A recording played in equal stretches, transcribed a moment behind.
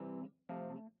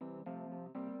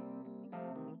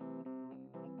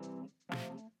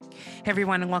Hey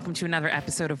everyone, and welcome to another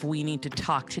episode of We Need to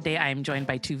Talk. Today I am joined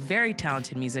by two very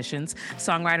talented musicians,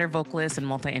 songwriter, vocalist, and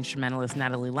multi-instrumentalist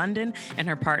Natalie London, and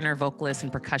her partner, vocalist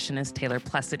and percussionist Taylor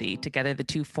Plessity. Together, the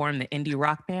two form the indie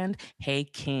rock band Hey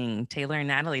King. Taylor and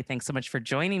Natalie, thanks so much for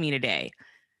joining me today.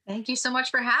 Thank you so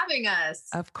much for having us.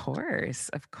 Of course,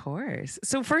 of course.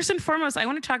 So first and foremost, I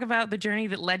want to talk about the journey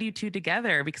that led you two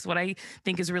together, because what I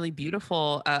think is really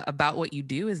beautiful about what you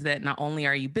do is that not only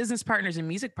are you business partners and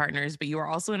music partners, but you are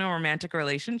also in a romantic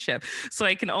relationship. So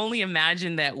I can only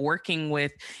imagine that working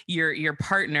with your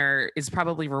partner is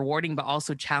probably rewarding, but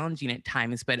also challenging at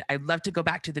times. But I'd love to go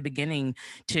back to the beginning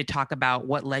to talk about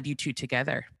what led you two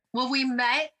together. Well, we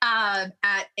met at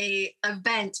a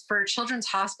event for Children's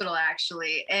Hospital,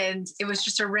 actually, and it was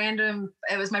just a random.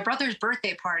 It was my brother's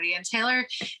birthday party, and Taylor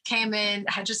came in,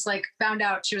 had just like found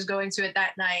out she was going to it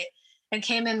that night, and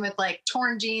came in with like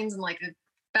torn jeans and like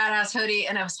a badass hoodie,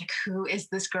 and I was like, "Who is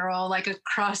this girl?" Like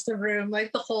across the room,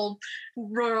 like the whole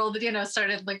world,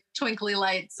 started like twinkly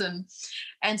lights,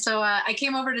 and so I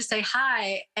came over to say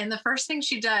hi, and the first thing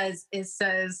she does is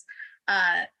says.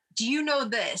 Do you know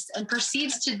this? And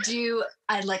proceeds to do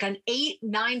like an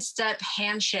 8-9 step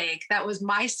handshake. That was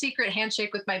my secret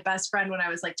handshake with my best friend when I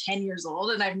was like 10 years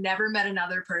old. And I've never met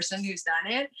another person who's done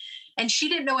it. And she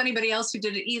didn't know anybody else who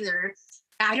did it either.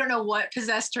 I don't know what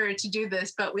possessed her to do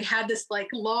this, but we had this like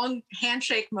long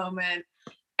handshake moment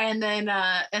and then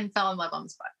and fell in love on the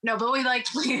spot. No, but we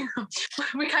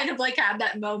kind of like had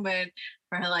that moment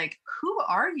where like, who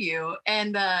are you?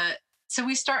 And so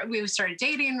we started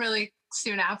dating really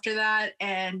soon after that.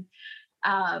 And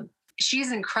she's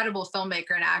an incredible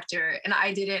filmmaker and actor. And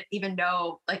I didn't even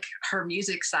know like her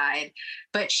music side,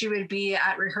 but she would be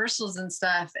at rehearsals and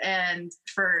stuff and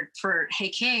for Hey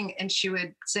King, and she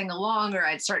would sing along, or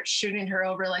I'd start shooting her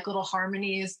over like little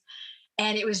harmonies.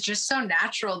 And it was just so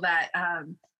natural that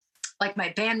like my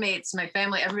bandmates, my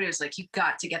family, everybody was like, you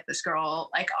got to get this girl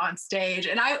like on stage.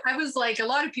 And I was like, a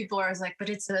lot of people I was like, but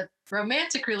it's a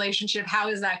romantic relationship. How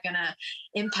is that going to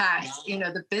impact,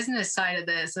 the business side of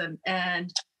this?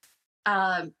 And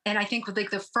I think with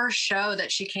like the first show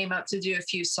that she came up to do a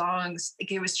few songs,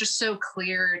 like, it was just so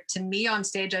clear to me on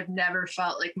stage. I've never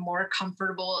felt like more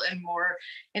comfortable and more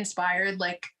inspired,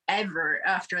 like ever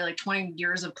after like 20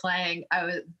 years of playing. I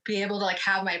would be able to like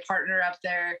have my partner up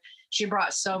there. She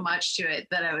brought so much to it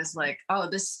that I was like, oh,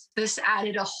 this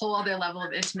added a whole other level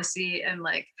of intimacy and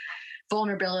like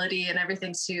vulnerability and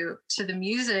everything to the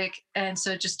music. And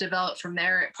so it just developed from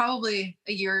there. Probably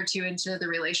a year or two into the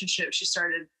relationship, she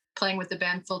started playing with the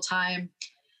band full time.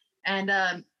 And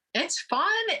it's fun.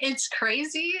 It's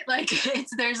crazy. Like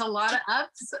there's a lot of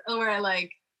ups where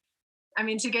like, I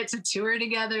mean, to get to tour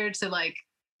together, to like,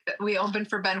 we opened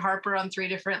for Ben Harper on 3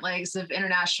 different legs of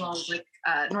international, like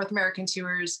North American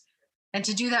tours. And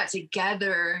to do that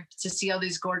together, to see all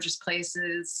these gorgeous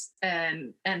places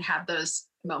and have those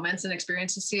moments and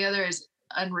experiences together is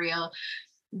unreal.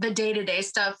 The day-to-day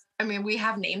stuff, I mean, we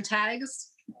have name tags.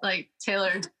 Like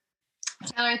Taylor,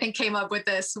 I think, came up with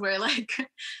this where like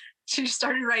she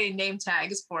started writing name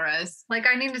tags for us. Like,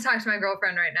 I need to talk to my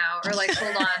girlfriend right now, or like,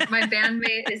 hold on, my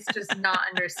bandmate is just not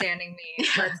understanding me.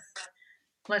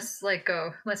 Let's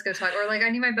go talk. Or like, I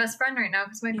need my best friend right now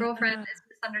because my girlfriend is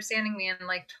misunderstanding me and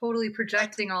like totally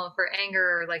projecting all of her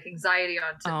anger or like anxiety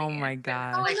onto me. Oh my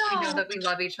God. Like, we know that we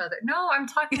love each other. No, I'm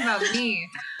talking about me.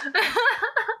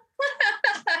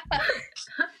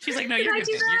 She's like, no, you're good.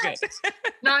 You're good.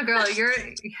 No, girl, you're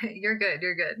good.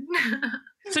 You're good.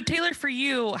 So Taylor, for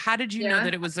you, how did you know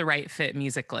that it was the right fit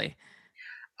musically?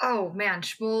 Oh man.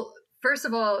 Well, first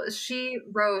of all, she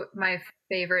wrote my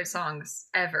favorite songs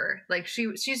ever. Like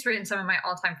she's written some of my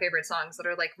all-time favorite songs that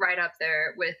are like right up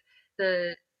there with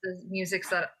the music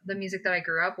that I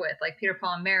grew up with, like Peter,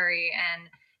 Paul and Mary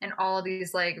and all of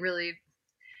these like really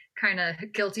kind of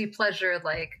guilty pleasure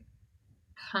like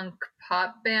punk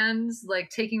pop bands, like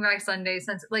Taking Back Sunday.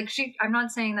 Since like I'm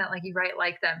not saying that like you write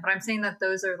like them, but I'm saying that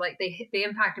those are like they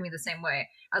impacted me the same way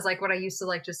as like what I used to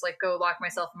like just like go lock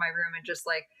myself in my room and just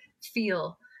like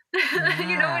feel. Yeah,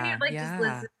 when you like just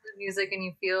listen to the music and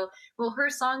you feel. Well, her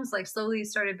songs like slowly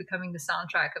started becoming the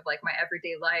soundtrack of like my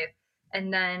everyday life.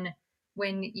 And then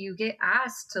when you get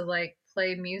asked to like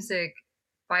play music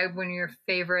by one of your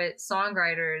favorite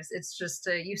songwriters, it's just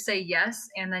you say yes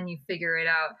and then you figure it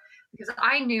out. Because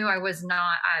I knew I was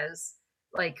not as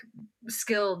like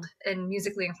skilled and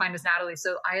musically inclined as Natalie.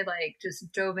 So I like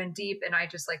just dove in deep and I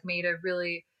just like made a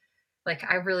really, like,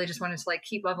 I really just wanted to like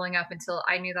keep leveling up until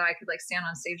I knew that I could like stand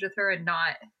on stage with her and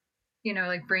not,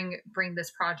 like bring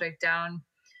this project down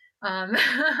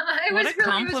What a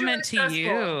compliment to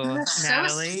you, That's so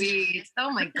Natalie. sweet.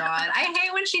 Oh my God. I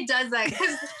hate when she does that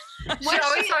because She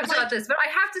always talks about this, but I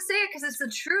have to say it because it's the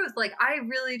truth. Like, I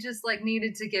really just like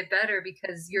needed to get better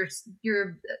because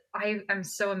I'm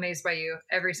so amazed by you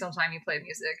every single time you play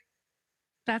music.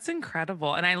 That's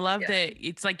incredible. And I love Yeah. that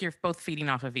it's like you're both feeding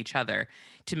off of each other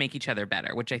to make each other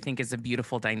better, which I think is a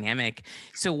beautiful dynamic.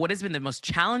 So, what has been the most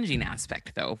challenging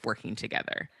aspect, though, of working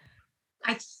together?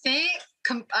 I think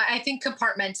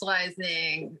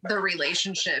compartmentalizing the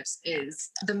relationships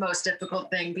is the most difficult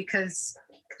thing because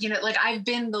like I've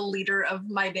been the leader of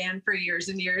my band for years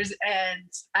and years, and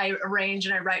I arrange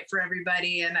and I write for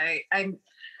everybody, and I'm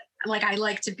like I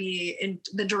like to be in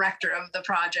the director of the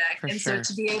project, For and sure.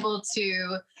 so to be able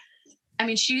to, I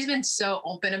mean, she's been so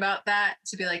open about that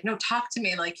to be like, no, talk to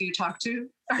me like you talk to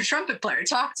our trumpet player.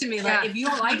 Talk to me like Yeah. if you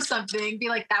don't like something, be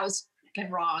like that was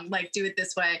fucking wrong. Like do it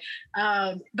this way.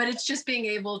 But it's just being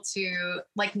able to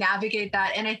like navigate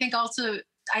that. And I think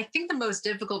the most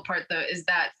difficult part though is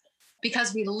that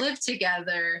because we live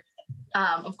together,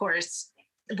 of course,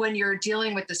 when you're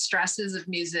dealing with the stresses of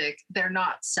music, they're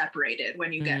not separated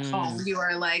when you get home. Mm. You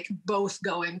are like both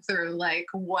going through like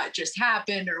what just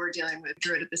happened, or we're dealing with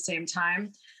it at the same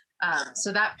time.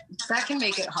 So that can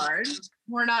make it hard.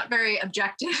 We're not very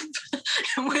objective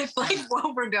with like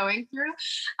what we're going through.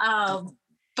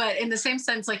 But in the same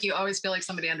sense, like you always feel like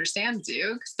somebody understands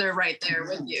you because they're right there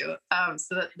with you.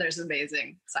 So that there's an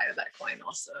amazing side of that coin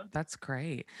also. That's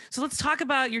great. So let's talk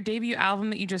about your debut album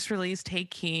that you just released,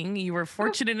 Take King. You were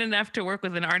fortunate enough to work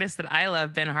with an artist that I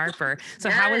love, Ben Harper. So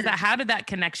how was Yes. that? How did that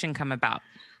connection come about?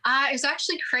 It was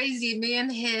actually crazy. Me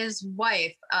and his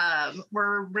wife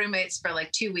were roommates for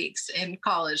like 2 weeks in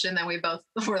college, and then we both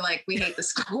were like, we hate the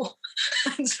school,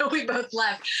 and so we both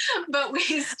left. But we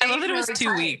I stayed love that it was really 2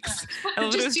 tight. weeks. I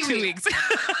love that it was Just 2 2 weeks.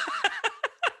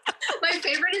 My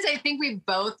favorite is I think we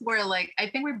both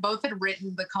had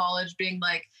written the college being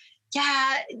like,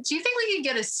 yeah, do you think we could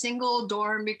get a single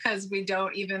dorm because we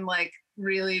don't even like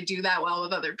really do that well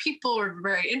with other people? We're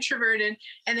very introverted.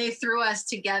 And they threw us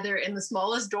together in the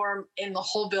smallest dorm in the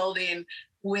whole building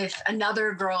with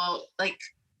another girl, like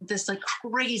this like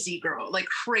crazy girl, like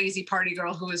crazy party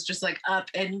girl who was just like up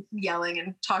and yelling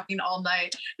and talking all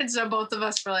night. And so both of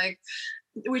us were like,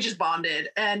 we just bonded,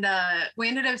 and we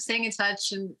ended up staying in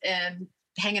touch and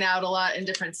hanging out a lot in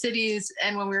different cities.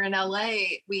 And when we were in LA,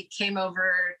 we came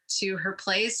over to her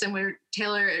place, and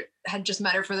Taylor had just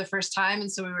met her for the first time,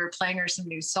 and so we were playing her some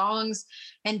new songs.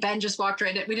 And Ben just walked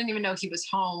right in. We didn't even know he was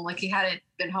home, like he hadn't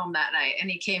been home that night,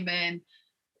 and he came in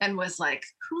and was like,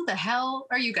 who the hell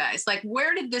are you guys? Like,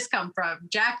 where did this come from?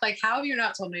 Jack, like, how have you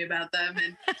not told me about them?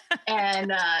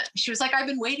 And she was like, I've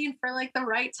been waiting for like the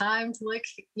right time to like,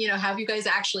 have you guys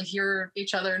actually hear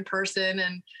each other in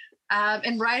person.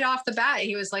 And right off the bat,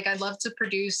 he was like, I'd love to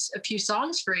produce a few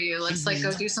songs for you. Let's like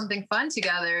go do something fun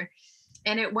together.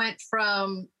 And it went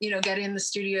from, getting in the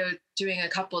studio, doing a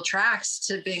couple of tracks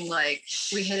to being like,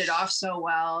 we hit it off so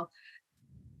well.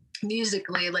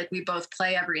 Musically, like we both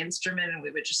play every instrument, and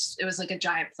it was like a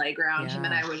giant playground. Yeah. Him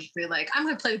and I would be like, I'm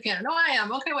gonna play the piano. No, I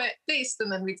am. Okay, wait, bass.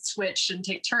 And then we'd switch and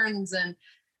take turns. And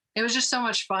it was just so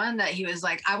much fun that he was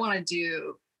like, I want to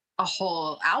do a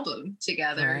whole album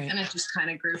together. Right. And it just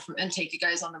kind of grew and take you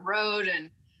guys on the road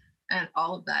and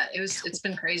all of that. It's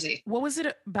been crazy. What was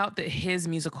it about his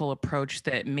musical approach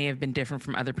that may have been different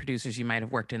from other producers you might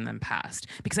have worked in the past?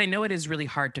 Because I know it is really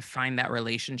hard to find that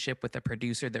relationship with a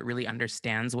producer that really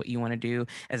understands what you want to do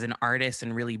as an artist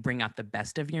and really bring out the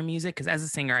best of your music. Because as a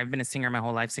singer, I've been a singer my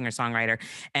whole life, singer-songwriter,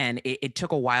 and it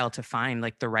took a while to find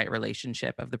like the right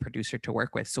relationship of the producer to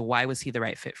work with. So why was he the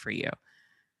right fit for you?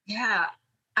 Yeah.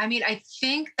 I mean, I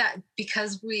think that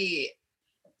because we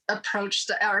approached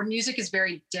our music is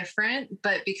very different,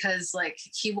 but because like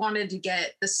he wanted to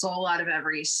get the soul out of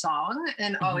every song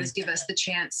and always give us the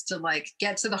chance to like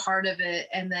get to the heart of it.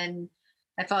 And then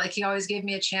I felt like he always gave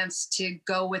me a chance to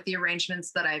go with the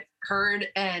arrangements that I've heard.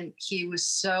 And he was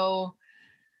so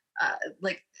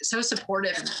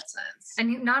supportive in that sense.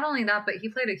 And not only that, but he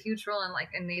played a huge role in like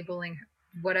enabling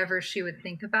whatever she would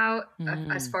think about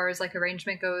as far as like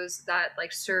arrangement goes, that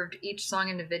like served each song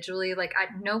individually. Like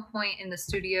at no point in the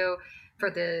studio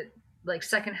for the like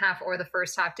second half or the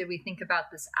first half did we think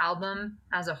about this album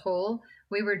as a whole.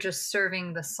 We were just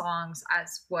serving the songs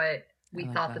as what we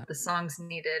thought that the songs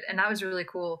needed. And that was really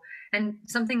cool. And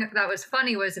something that was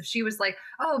funny was if she was like,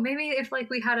 oh, maybe if like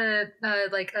we had a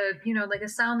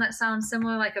sound that sounds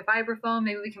similar, like a vibraphone,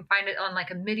 maybe we can find it on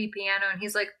like a MIDI piano. And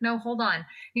he's like, no, hold on.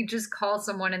 He'd just call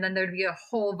someone and then there'd be a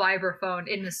whole vibraphone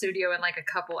in the studio in like a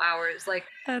couple hours. Like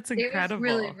That's incredible.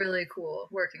 It was really, really cool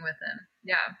working with him.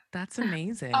 Yeah. That's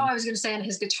amazing. Oh, I was going to say, and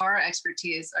his guitar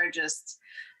expertise are just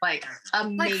like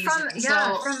amazing.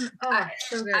 So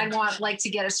good. I'd want like to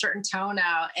get a certain tone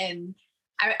out, and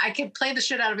I could play the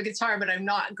shit out of a guitar, but I'm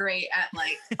not great at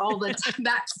like all the time.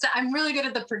 I'm really good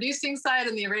at the producing side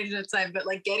and the arrangement side, but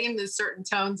like getting the certain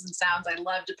tones and sounds, I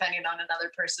love depending on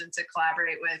another person to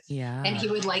collaborate with. Yeah. And he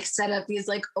would like set up these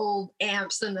like old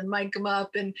amps and then mic them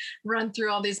up and run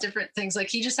through all these different things. Like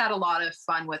he just had a lot of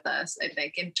fun with us, I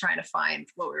think, in trying to find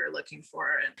what we were looking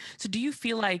for. So do you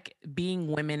feel like being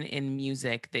women in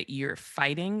music that you're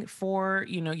fighting for,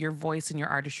 your voice and your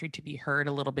artistry to be heard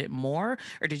a little bit more?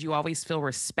 Or did you always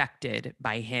feel respected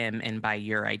by him and by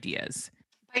your ideas?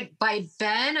 By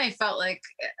Ben, I felt like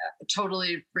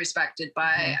totally respected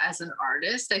by as an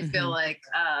artist. I feel like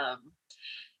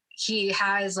he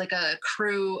has like a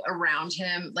crew around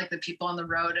him, like the people on the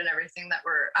road and everything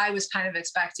I was kind of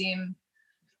expecting,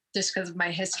 just because of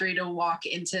my history, to walk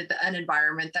into an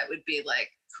environment that would be like,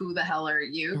 who the hell are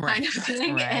you kind of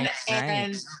thing.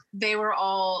 And they were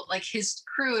all like, his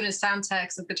crew and his sound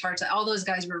techs and guitar tech, all those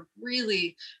guys were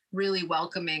really, really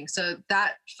welcoming. So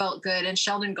that felt good. And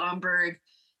Sheldon Gomberg,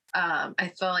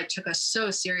 I felt like took us so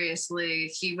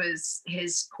seriously. He was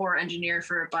his core engineer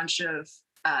for a bunch of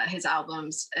his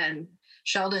albums, and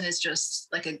Sheldon is just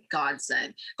like a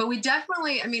godsend. But we've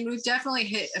definitely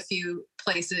hit a few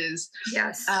places.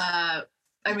 Yes.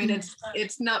 I mean,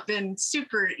 it's not been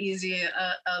super easy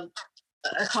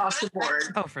across the board.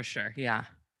 Oh, for sure. Yeah.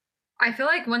 I feel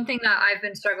like one thing that I've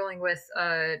been struggling with,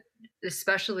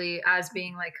 especially as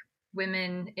being like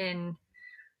women in,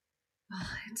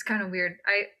 it's kind of weird.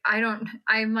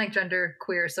 I'm like gender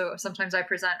queer. So sometimes I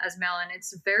present as male, and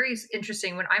it's very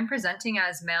interesting when I'm presenting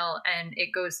as male and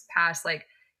it goes past like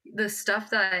the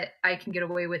stuff that I can get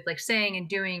away with like saying and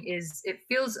doing it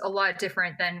feels a lot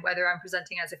different than whether I'm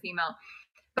presenting as a female.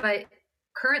 But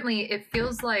currently it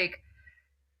feels like,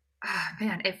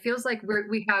 it feels like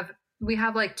we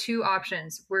have like two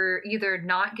options. We're either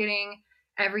not getting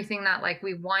everything that like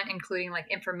we want, including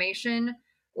like information,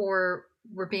 or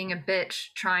we're being a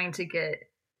bitch trying to get,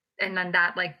 and then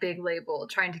that like big label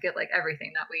trying to get like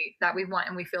everything that we want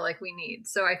and we feel like we need.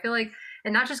 So I feel like,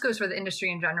 and that just goes for the industry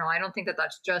in general. I don't think that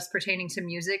that's just pertaining to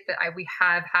music, but we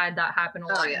have had that happen a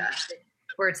lot.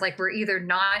 Where it's like we're either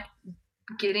not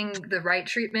getting the right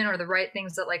treatment or the right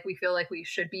things that like we feel like we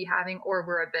should be having, or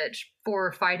we're a bitch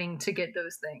for fighting to get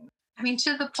those things. I mean,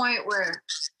 to the point where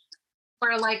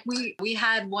like we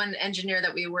had one engineer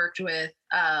that we worked with,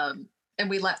 and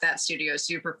we left that studio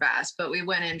super fast, but we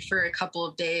went in for a couple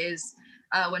of days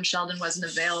when Sheldon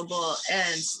wasn't available,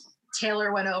 and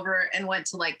Taylor went over and went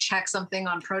to like check something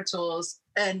on Pro Tools,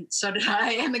 and so did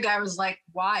I. And the guy was like,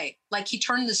 why? Like he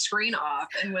turned the screen off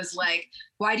and was like,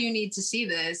 why do you need to see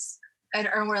this? And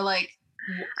we're like,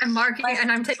 I'm marking and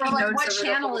I'm taking notes. What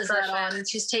channel is that on? And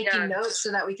she's taking notes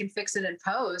so that we can fix it in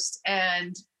post.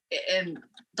 And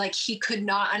like he could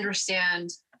not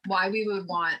understand why we would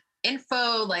want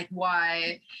info, like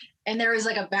why. And there was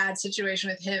like a bad situation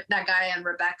with him, that guy, and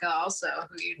Rebecca also,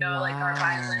 who like our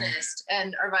violinist,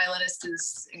 and our violinist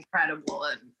is incredible.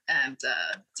 And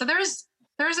so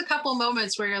there's a couple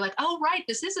moments where you're like, oh, right,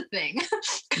 this is a thing.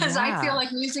 Because I feel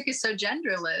like music is so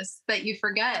genderless that you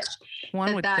forget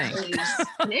that is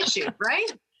an issue, right?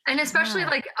 And especially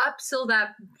like up till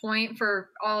that point, for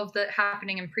all of the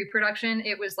happening in pre-production,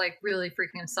 it was like really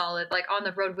freaking solid. Like on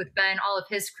the road with Ben, all of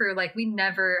his crew, like we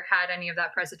never had any of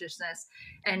that prejudiceness.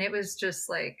 And it was just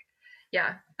like,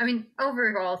 yeah. I mean,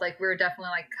 overall, like we're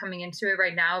definitely like coming into it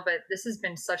right now, but this has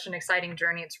been such an exciting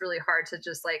journey. It's really hard to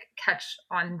just like catch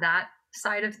on that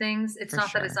side of things. It's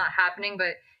not that it's not happening,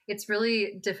 but it's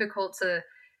really difficult to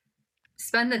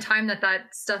spend the time that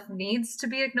stuff needs to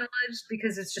be acknowledged,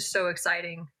 because it's just so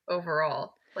exciting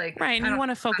overall. Like, right. And you want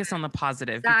to focus on the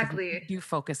positive. Exactly. If you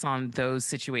focus on those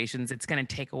situations, it's going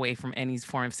to take away from any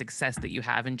form of success that you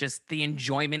have and just the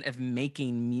enjoyment of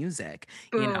making music.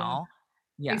 Boom. You know?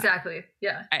 Yeah. Exactly.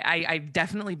 Yeah. I've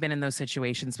definitely been in those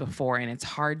situations before, and it's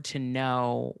hard to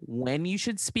know when you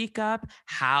should speak up,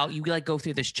 how you like go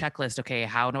through this checklist. Okay,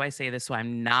 how do I say this so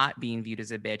I'm not being viewed as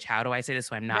a bitch? How do I say this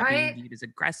so I'm not being viewed as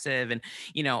aggressive? And,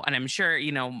 and I'm sure,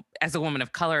 as a woman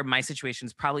of color, my situation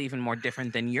is probably even more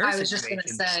different than yours. I was just going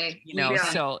to say,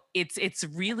 so it's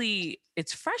really,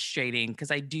 it's frustrating, because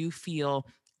I do feel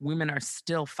women are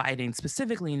still fighting,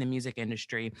 specifically in the music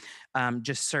industry,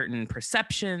 just certain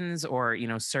perceptions or,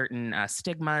 certain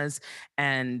stigmas.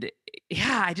 And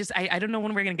yeah, I don't know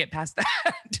when we're going to get past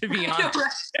that, to be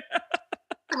honest.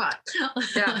 Come on.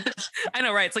 Yeah. I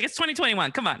know, right? It's like, it's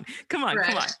 2021. Come on.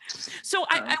 Right. So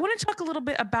I want to talk a little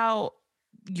bit about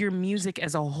your music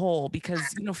as a whole, because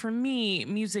for me,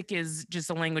 music is just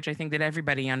a language I think that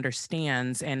everybody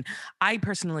understands, and I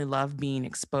personally love being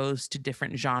exposed to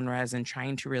different genres and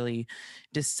trying to really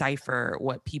decipher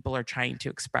what people are trying to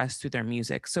express through their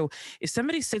music. So if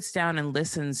somebody sits down and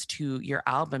listens to your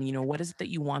album, what is it that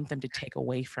you want them to take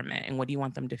away from it, and what do you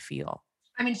want them to feel?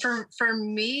 I mean, for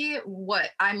me, what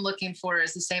I'm looking for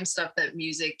is the same stuff that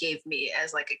music gave me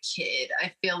as like a kid.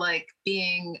 I feel like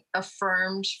being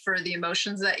affirmed for the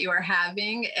emotions that you are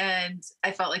having, and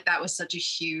I felt like that was such a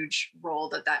huge role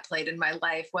that that played in my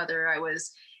life. Whether I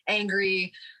was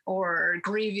angry or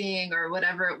grieving or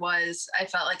whatever it was, I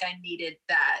felt like I needed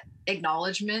that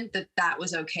acknowledgement that that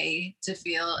was okay to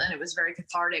feel, and it was very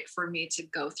cathartic for me to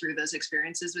go through those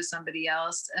experiences with somebody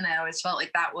else. And I always felt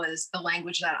like that was the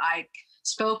language that I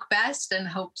spoke best and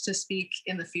hoped to speak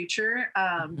in the future.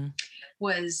 Mhm.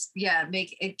 Was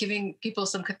make it, giving people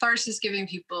some catharsis, giving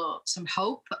people some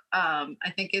hope.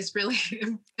 I think is really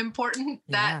important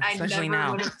that Yeah, I especially never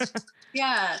now. would have.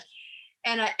 Yeah,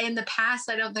 and in the past,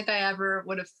 I don't think I ever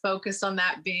would have focused on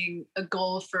that being a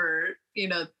goal for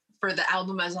for the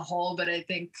album as a whole. But I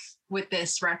think with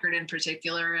this record in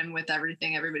particular, and with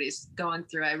everything everybody's going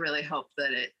through, I really hope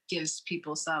that it gives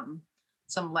people some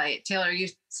light. Taylor, you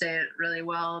say it really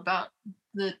well about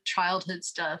the childhood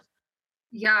stuff.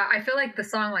 Yeah, I feel like the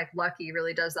song like Lucky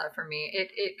really does that for me.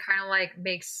 It kind of like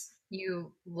makes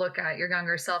you look at your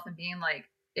younger self and being like,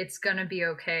 it's gonna be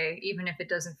okay, even if it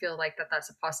doesn't feel like that's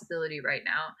a possibility right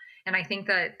now. And I think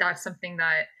that that's something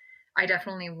that I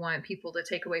definitely want people to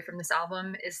take away from this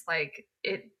album is like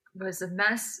it was a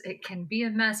mess. It can be a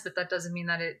mess, but that doesn't mean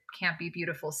that it can't be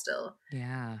beautiful still.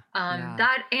 Yeah. Yeah.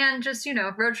 That and just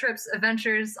road trips,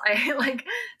 adventures. I like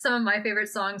some of my favorite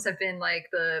songs have been like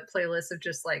the playlist of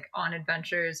just like on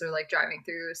adventures or like driving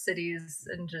through cities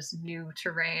and just new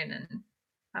terrain. And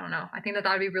I don't know, I think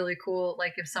that would be really cool,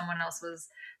 like if someone else was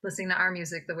listening to our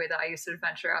music the way that I used to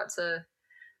adventure out to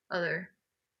other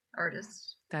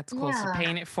artists. That's cool. So Yeah.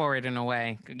 paying it forward in a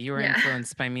way. You were Yeah.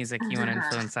 influenced by music, you want to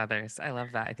influence others. I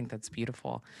love that. I think that's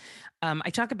beautiful. I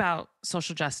talk about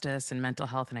social justice and mental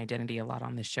health and identity a lot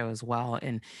on this show as well.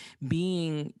 And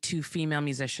being two female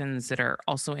musicians that are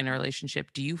also in a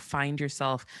relationship, do you find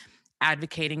yourself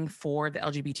advocating for the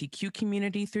LGBTQ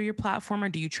community through your platform, or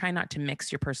do you try not to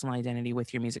mix your personal identity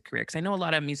with your music career? Because I know a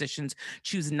lot of musicians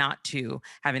choose not to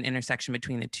have an intersection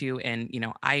between the two, and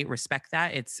I respect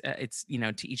that. It's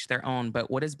to each their own. But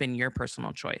what has been your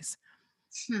personal choice?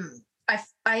 Hmm.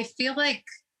 I feel like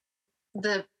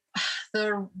the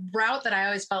the route that I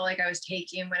always felt like I was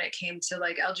taking when it came to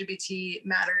like LGBT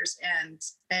matters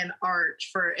and art,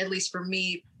 for at least for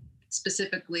me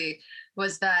specifically,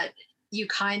 was that you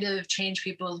kind of change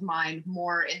people's mind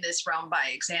more in this realm by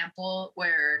example,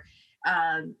 where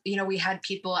we had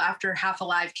people after Half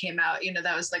Alive came out,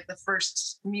 that was like the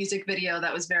first music video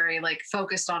that was very like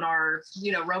focused on our,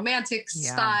 romantic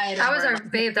Yeah. side. That was and our we're,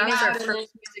 like, babe. That making was our out in first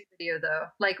it. music video, though.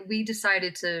 Like we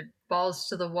decided to balls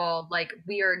to the wall. Like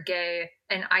we are gay,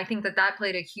 and I think that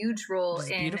played a huge role This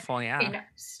is in beautiful. Yeah.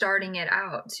 starting it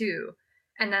out too.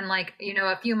 And then like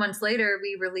a few months later,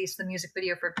 we released the music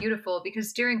video for Beautiful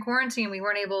because during quarantine we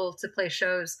weren't able to play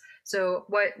shows. So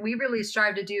what we really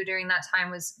strived to do during that time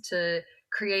was to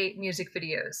create music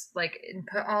videos, like and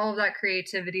put all of that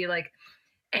creativity, like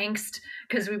angst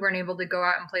because we weren't able to go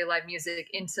out and play live music,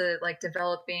 into like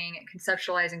developing,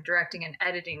 conceptualizing, directing, and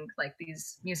editing like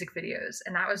these music videos.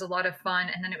 And that was a lot of fun.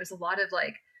 And then it was a lot of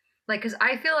like because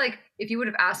I feel like if you would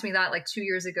have asked me that like 2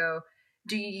 years ago,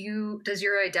 does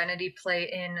your identity play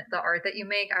in the art that you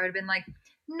make, I would have been like,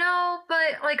 no,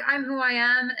 but like I'm who I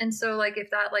am. And so like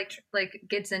if that like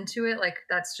gets into it, like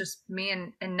that's just me.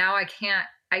 And now I can't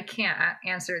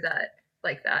answer that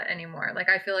like that anymore. Like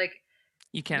I feel like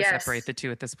You can't yes. separate the two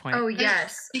at this point. Oh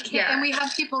yes. You can't, Yeah. and we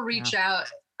have people reach out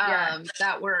Yeah.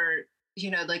 that were,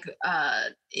 like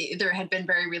there had been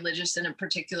very religious in a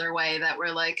particular way, that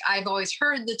were like, I've always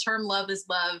heard the term love is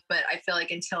love, but I feel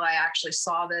like until I actually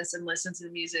saw this and listened to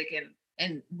the music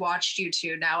and watched you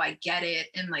two, now I get it.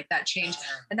 And like that changed.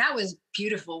 And that was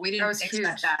beautiful. We didn't expect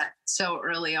huge. that so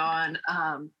early on.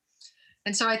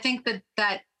 And so I think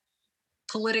that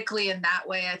politically in that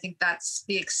way, I think that's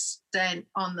the extent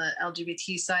on the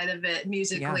LGBT side of it,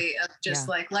 musically, of just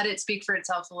like let it speak for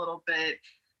itself a little bit.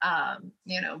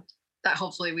 That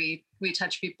hopefully we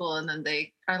touch people, and then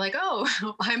they are like, oh,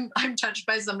 I'm touched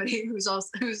by somebody who's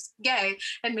gay,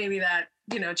 and maybe that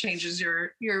changes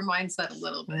your mindset a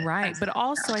little bit. Right. But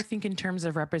also, I think in terms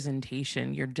of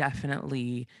representation, you're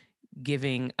definitely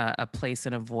giving a place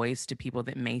and a voice to people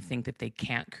that may think that they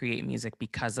can't create music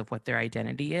because of what their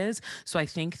identity is. So I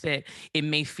think that it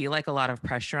may feel like a lot of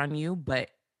pressure on you, but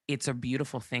it's a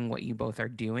beautiful thing what you both are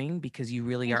doing, because you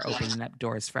really are opening up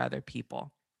doors for other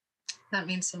people. That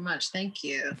means so much. Thank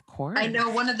you. Of course. I know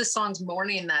one of the songs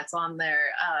 "Morning" that's on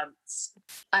there.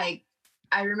 I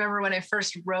remember when I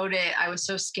first wrote it, I was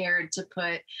so scared to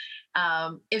put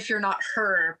 "If you're not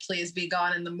her, please be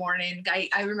gone in the morning."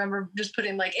 I remember just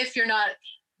putting like "If you're not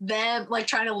them," like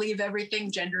trying to leave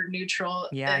everything gender neutral.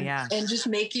 And just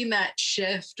making that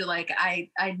shift. Like I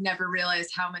never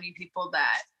realized how many people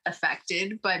that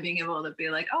affected by being able to be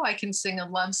like, oh, I can sing a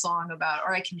love song about,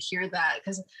 or I can hear that,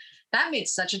 because that made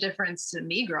such a difference to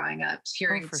me growing up,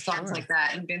 hearing songs like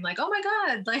that and being like, oh my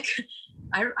God, like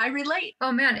I relate.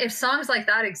 Oh man, if songs like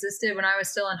that existed when I was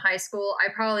still in high school,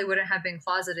 I probably wouldn't have been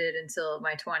closeted until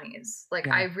my 20s. Like,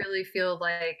 I really feel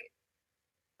like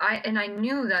I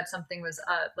knew that something was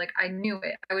up. Like, I knew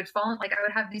it. I would fall, like, I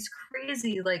would have these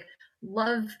crazy, like,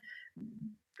 love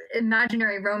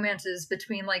imaginary romances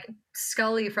between like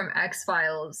Scully from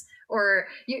X-Files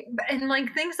and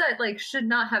like things that like should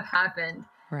not have happened.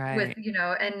 Right. With, you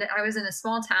know, and I was in a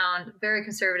small town, very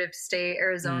conservative state,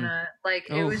 Arizona. Like,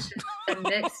 it was just a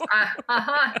mix.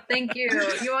 Thank you.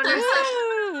 You understand?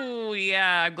 Oh,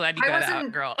 yeah. I'm glad you got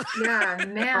out, girl. Yeah,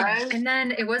 man. Right? And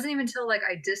then it wasn't even until like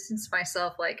I distanced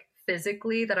myself like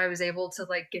physically that I was able to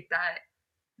like get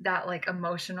that like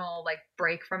emotional like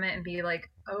break from it and be like,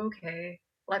 okay,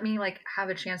 let me like have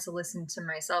a chance to listen to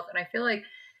myself. And I feel like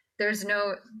there's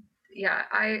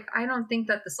I don't think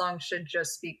that the song should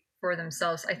just speak for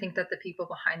themselves. I think that the people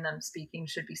behind them speaking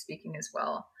should be speaking as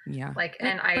well. Yeah. Like,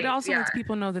 but also lets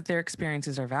people know that their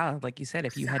experiences are valid. Like you said,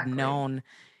 if you had known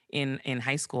in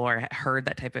high school or heard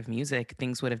that type of music,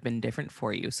 things would have been different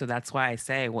for you. So that's why I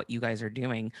say what you guys are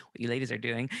doing, what you ladies are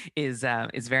doing is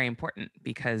very important,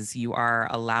 because you are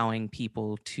allowing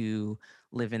people to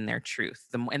live in their truth.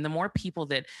 And the more people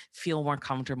that feel more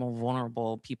comfortable,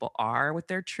 vulnerable people are with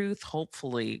their truth,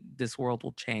 hopefully this world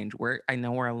will change. I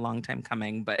know we're a long time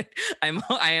coming, but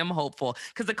I am hopeful,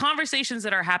 because the conversations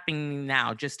that are happening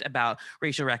now, just about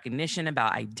racial recognition,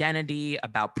 about identity,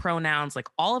 about pronouns, like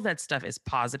all of that stuff is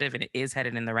positive and it is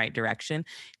headed in the right direction.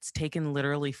 It's taken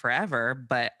literally forever,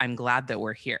 but I'm glad that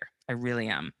we're here. I really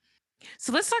am.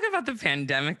 So let's talk about the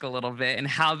pandemic a little bit and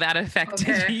how that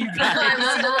affected you guys. I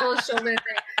love the little shoulder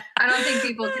thing. I don't think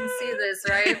people can see this,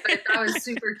 right? But that was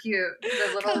super cute.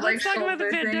 The little like let's talk about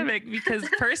the thing. pandemic, because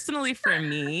personally for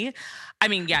me, I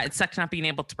mean, yeah, it sucked not being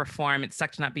able to perform. It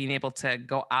sucked not being able to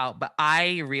go out, but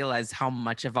I realized how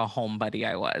much of a homebody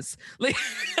I was. Like,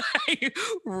 I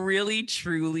really,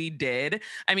 truly did.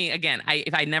 I mean, again,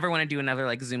 if I never want to do another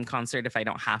like Zoom concert if I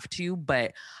don't have to,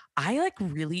 but I like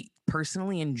really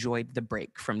personally enjoyed the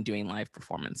break from doing live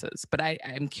performances. But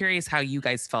I'm curious how you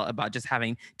guys felt about just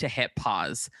having to hit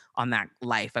pause on that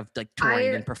life of like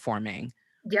touring and performing.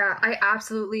 Yeah, I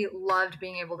absolutely loved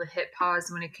being able to hit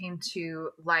pause when it came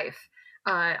to life.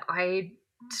 I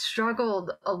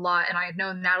struggled a lot, and I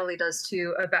know Natalie does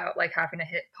too, about like having to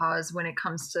hit pause when it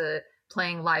comes to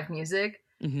playing live music.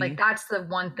 Mm-hmm. Like, that's the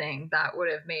one thing that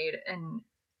would have made an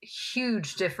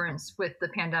huge difference with the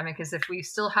pandemic, is if we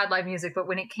still had live music, but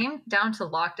when it came down to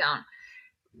lockdown,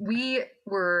 we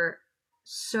were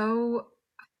so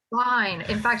fine.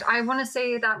 In fact, I want to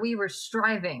say that we were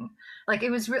striving. Like,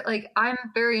 it was like, I'm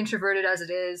very introverted as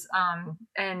it is,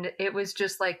 and it was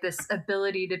just like this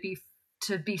ability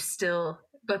to be still,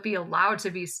 but be allowed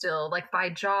to be still, like by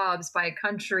jobs, by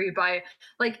country, by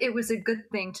like, it was a good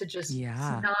thing to just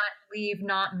not leave,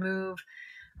 not move.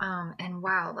 And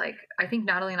wow, like, I think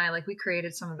Natalie and I, like, we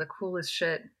created some of the coolest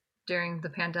shit during the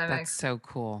pandemic. That's so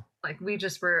cool. Like, we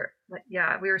just were, like,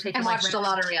 we were taking. I watched a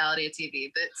lot of reality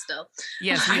TV, but still.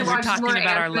 Yes, we were talking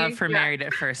about our love for Married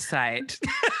at First Sight.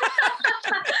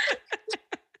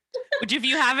 Which, if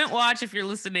you haven't watched, if you're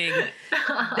listening,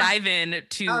 dive in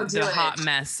to the hot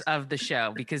mess of the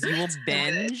show, because you will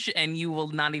binge and you will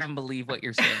not even believe what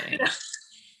you're seeing.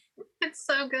 It's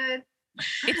so good.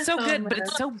 It's so good, but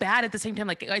it's so bad at the same time.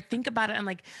 Like, I think about it, I'm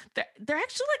like, they're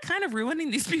actually like kind of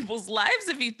ruining these people's lives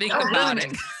if you think about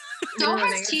it. So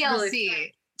has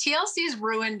TLC. TLC's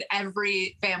ruined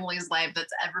every family's life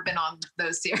that's ever been on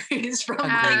those series. From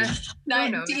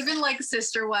even like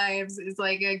Sister Wives is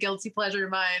like a guilty pleasure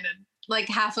of mine, and like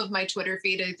half of my Twitter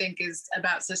feed I think is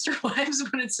about Sister Wives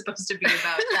when it's supposed to be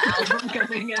about the album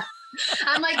coming out.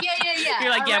 I'm like, yeah.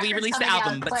 You're like, we released the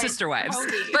album, but Sister Wives.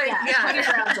 But Cody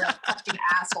Brown's a fucking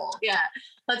asshole. Yeah,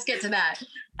 let's get to that.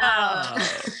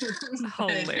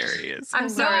 Hilarious. I'm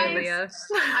sorry, Leah.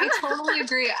 I totally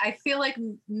agree. I feel like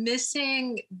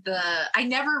missing I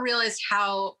never realized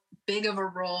how big of a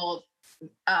role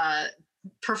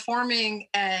performing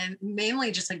and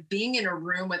mainly just like being in a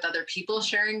room with other people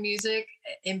sharing music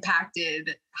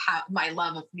impacted how my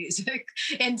love of music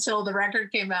until the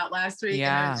record came out last week. And I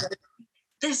Yeah. was like,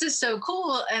 this is so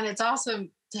cool. And it's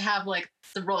awesome to have like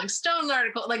the Rolling Stone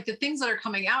article, like the things that are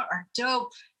coming out are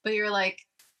dope, but you're like,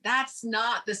 that's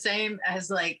not the same as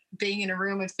like being in a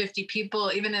room with 50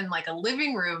 people, even in like a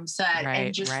living room set,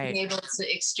 and just being able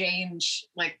to exchange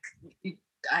like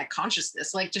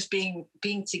consciousness, like just being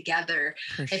together.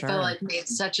 For I sure. feel like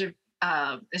it's such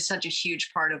a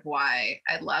huge part of why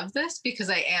I love this,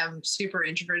 because I am super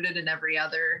introverted in every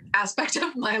other aspect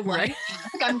of my life.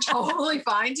 Like I'm totally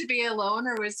fine to be alone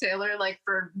or with Taylor like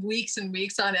for weeks and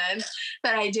weeks on end,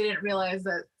 but I didn't realize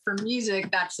that for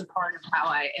music, that's a part of how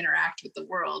I interact with the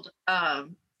world.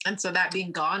 And so that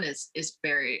being gone is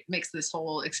very, makes this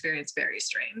whole experience very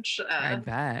strange. I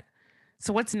bet.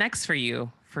 So what's next for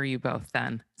you both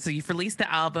then? So you've released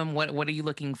the album. What are you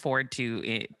looking forward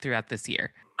to throughout this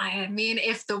year? I mean,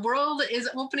 if the world is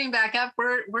opening back up,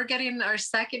 we're getting our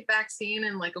second vaccine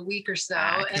in like a week or so.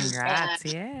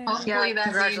 Congrats. And hopefully that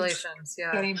congratulations.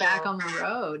 Yeah, getting back on the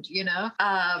road, you know?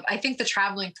 I think the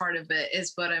traveling part of it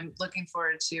is what I'm looking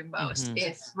forward to most. Mm-hmm.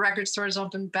 If record stores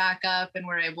open back up and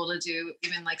we're able to do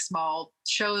even like small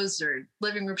shows or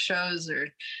living room shows or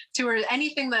tours,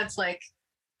 anything that's like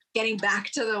getting back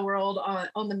to the world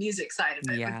on the music side of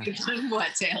it. Yeah. What,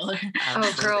 Taylor?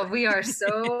 Oh, girl, we are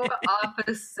so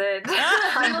opposite.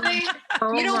 Really?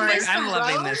 Oh, you don't miss I'm the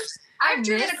loving road? this. I've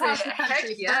driven across the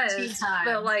country, yes, 13 times.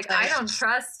 But like, I don't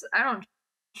trust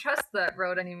that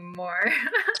road anymore.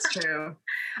 It's true.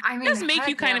 I mean, it does make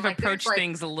you kind of like, approach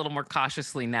things a little more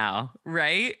cautiously now,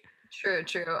 right? True.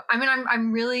 I mean,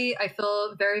 I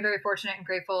feel very, very fortunate and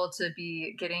grateful to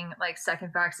be getting like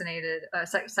second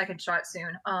shot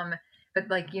soon. But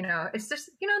like, you know, it's just,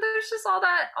 you know, there's just all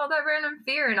that random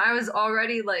fear. And I was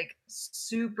already like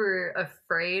super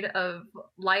afraid of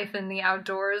life in the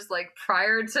outdoors, like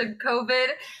prior to COVID.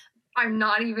 I'm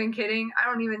not even kidding. I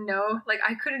don't even know. Like,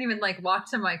 I couldn't even like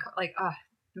walk to my, like,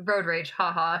 road rage.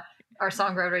 Haha. Our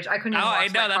song Road Rage. I couldn't even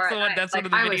watch my car at night. That's like,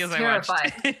 one of the videos I watched.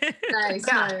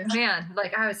 Nice. Man,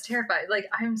 like I was terrified. Like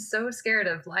I'm so scared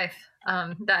of life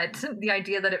that the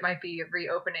idea that it might be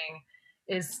reopening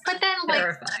is terrifying.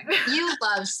 Like you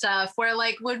love stuff where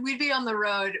like when we'd be on the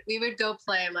road, we would go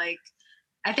play like,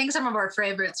 I think some of our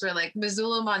favorites were like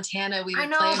Missoula, Montana. We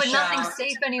would play but nothing's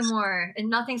safe anymore. And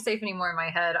nothing's safe anymore in my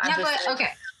head. Okay.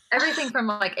 Everything from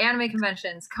like anime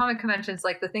conventions, comic conventions,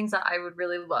 like the things that I would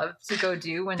really love to go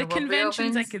do when the world conventions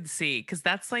reopens. I could see, because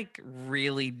that's like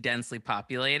really densely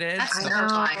populated. That's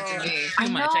terrifying to me.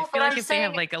 Too much. I feel like if they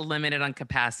have like a limited on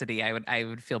capacity, I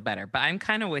would feel better. But I'm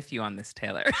kind of with you on this,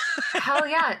 Taylor. Hell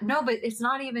yeah. No, but it's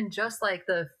not even just like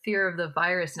the fear of the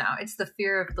virus now. It's the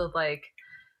fear of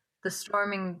the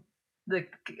storming,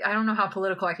 I don't know how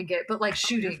political I could get, but like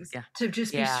shootings to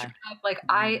just be straight up. Like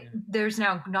there's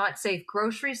now not safe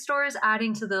grocery stores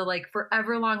adding to the like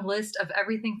forever long list of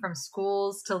everything from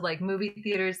schools to like movie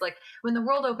theaters. Like when the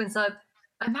world opens up,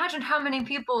 imagine how many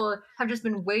people have just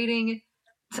been waiting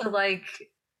to like,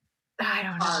 I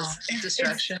don't know.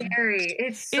 Destruction. It's scary.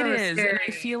 It's so scary. And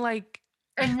I feel like,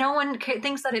 and no one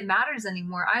thinks that it matters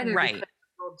anymore either. Right.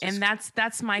 And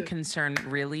that's my concern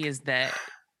really, is that,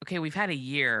 okay, we've had a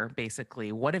year,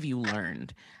 basically. What have you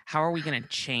learned? How are we going to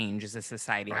change as a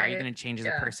society? How are you going to change as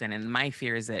a person? And my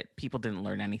fear is that people didn't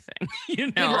learn anything.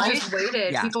 You know, people just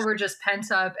waited. Yeah. People were just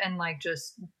pent up and like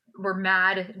just were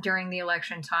mad during the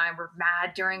election time. Were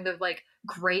mad during the like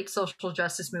great social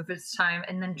justice movements time,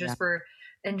 and then just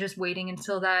just waiting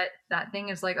until that thing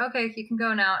is like, okay, you can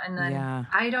go now. And then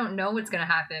I don't know what's going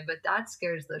to happen, but that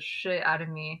scares the shit out of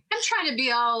me. I'm trying to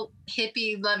be all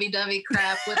hippie, lovey-dovey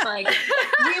crap with like,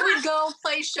 we would go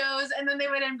play shows and then they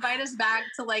would invite us back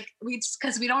to like,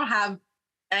 because we don't have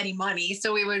any money.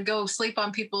 So we would go sleep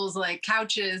on people's like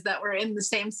couches that were in the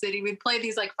same city. We'd play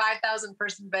these like 5,000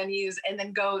 person venues and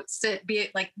then go be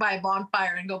like by a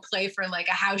bonfire and go play for like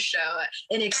a house show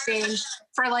in exchange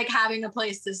for like having a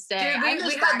place to stay. Dude,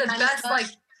 we had the best like,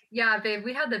 yeah, babe,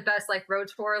 we had the best like road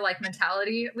tour like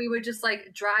mentality. We would just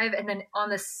like drive, and then on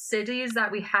the cities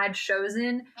that we had shows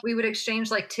in, we would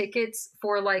exchange like tickets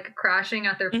for like crashing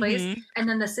at their place. Mm-hmm. And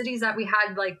then the cities that we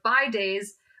had like buy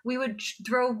days, we would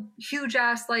throw huge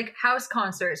ass like house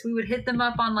concerts. We would hit them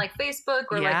up on like Facebook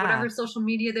or like whatever social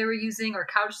media they were using, or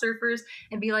couch surfers,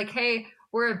 and be like, hey,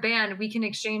 we're a band. We can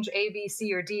exchange A, B,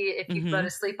 C, or D if you let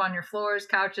us sleep on your floors,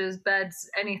 couches, beds,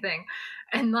 anything.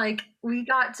 And like we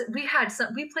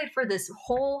played for this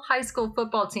whole high school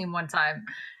football team one time.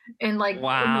 And like,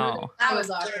 wow, that was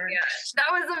awkward. Yeah,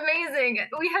 that was amazing.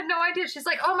 We had no idea. She's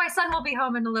like, oh, my son will be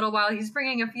home in a little while. He's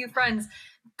bringing a few friends.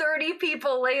 30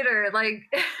 people later, like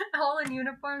all in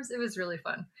uniforms. It was really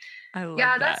fun. I love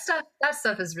that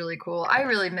stuff is really cool. I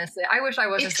really miss it. I wish I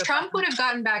wasn't. If Trump would have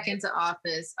gotten back into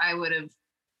office, I would have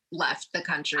left the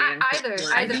country.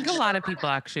 I think a lot of people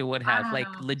actually would have, like,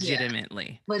 know.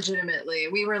 legitimately. Yeah, legitimately.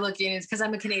 We were looking, because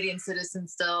I'm a Canadian citizen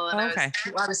still, and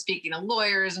I was speaking to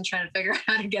lawyers and trying to figure out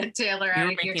how to get Taylor out of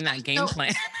here. You were making that game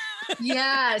plan.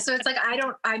 Yeah, so it's like I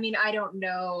don't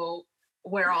know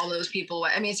where all those people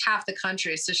went. I mean, it's half the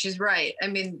country, so she's right. I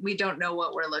mean, we don't know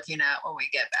what we're looking at when we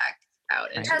get back out.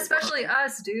 Especially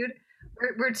us, dude.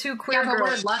 We're too queer. Yeah, but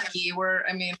we're lucky.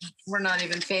 We're not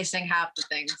even facing half the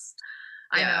things.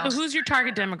 I know. So who's your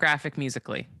target demographic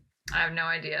musically? I have no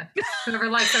idea. Whoever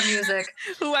likes our music.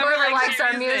 Whoever likes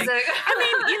our music.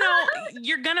 I mean,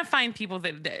 you're going to find people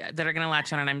that are going to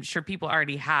latch on, and I'm sure people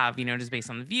already have, just based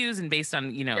on the views and based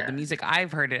on, the music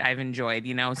I've heard I've enjoyed,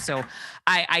 so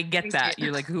I get that.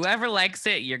 You're like, whoever likes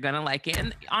it, you're going to like it.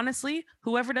 And honestly,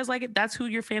 whoever does like it, that's who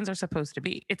your fans are supposed to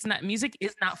be. Music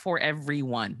is not for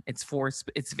everyone. It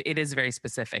is very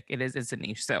specific. It's a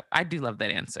niche. So I do love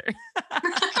that answer.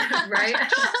 Right.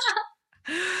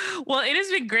 Well, it has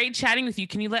been great chatting with you.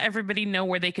 Can you let everybody know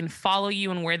where they can follow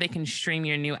you and where they can stream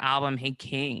your new album, Hey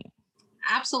King?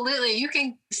 Absolutely. You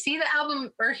can see the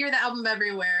album or hear the album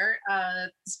everywhere.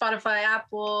 Spotify,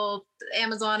 Apple,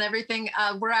 Amazon, everything.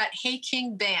 We're at Hey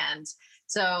King Band.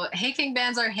 So Hey King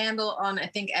Band's our handle on, I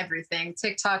think, everything.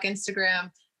 TikTok,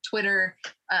 Instagram, Twitter,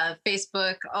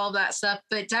 Facebook, all that stuff.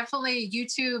 But definitely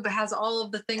YouTube has all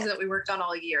of the things that we worked on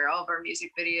all year, all of our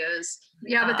music videos.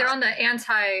 Yeah, but they're on the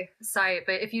anti site.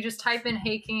 But if you just type in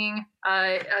Hey King,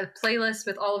 a playlist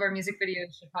with all of our music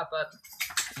videos should pop up.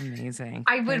 Amazing.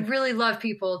 I would really love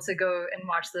people to go and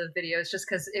watch the videos just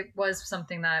because it was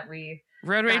something that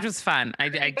Road Rage was fun. I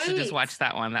just watched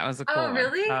that one. That was a cool one.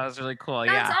 Really? That was really cool.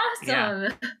 That's awesome. Yeah.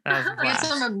 That was we had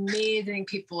some amazing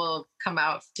people come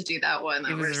out to do that one.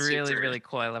 It was really, really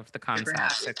cool. I loved the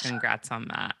concept. So congrats on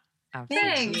that.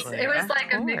 Absolutely. Thanks. It was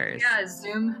like a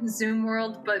Zoom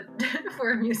world, but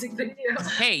for a music video.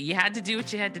 Hey, you had to do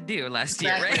what you had to do last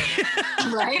year, right?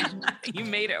 Right. You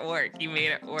made it work.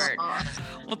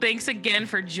 Well, thanks again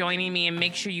for joining me, and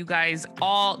make sure you guys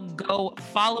all go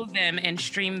follow them and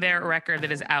stream their record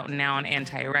that is out now on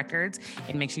Anti Records,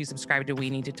 and make sure you subscribe to We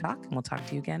Need to Talk, and we'll talk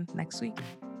to you again next week.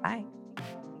 Bye.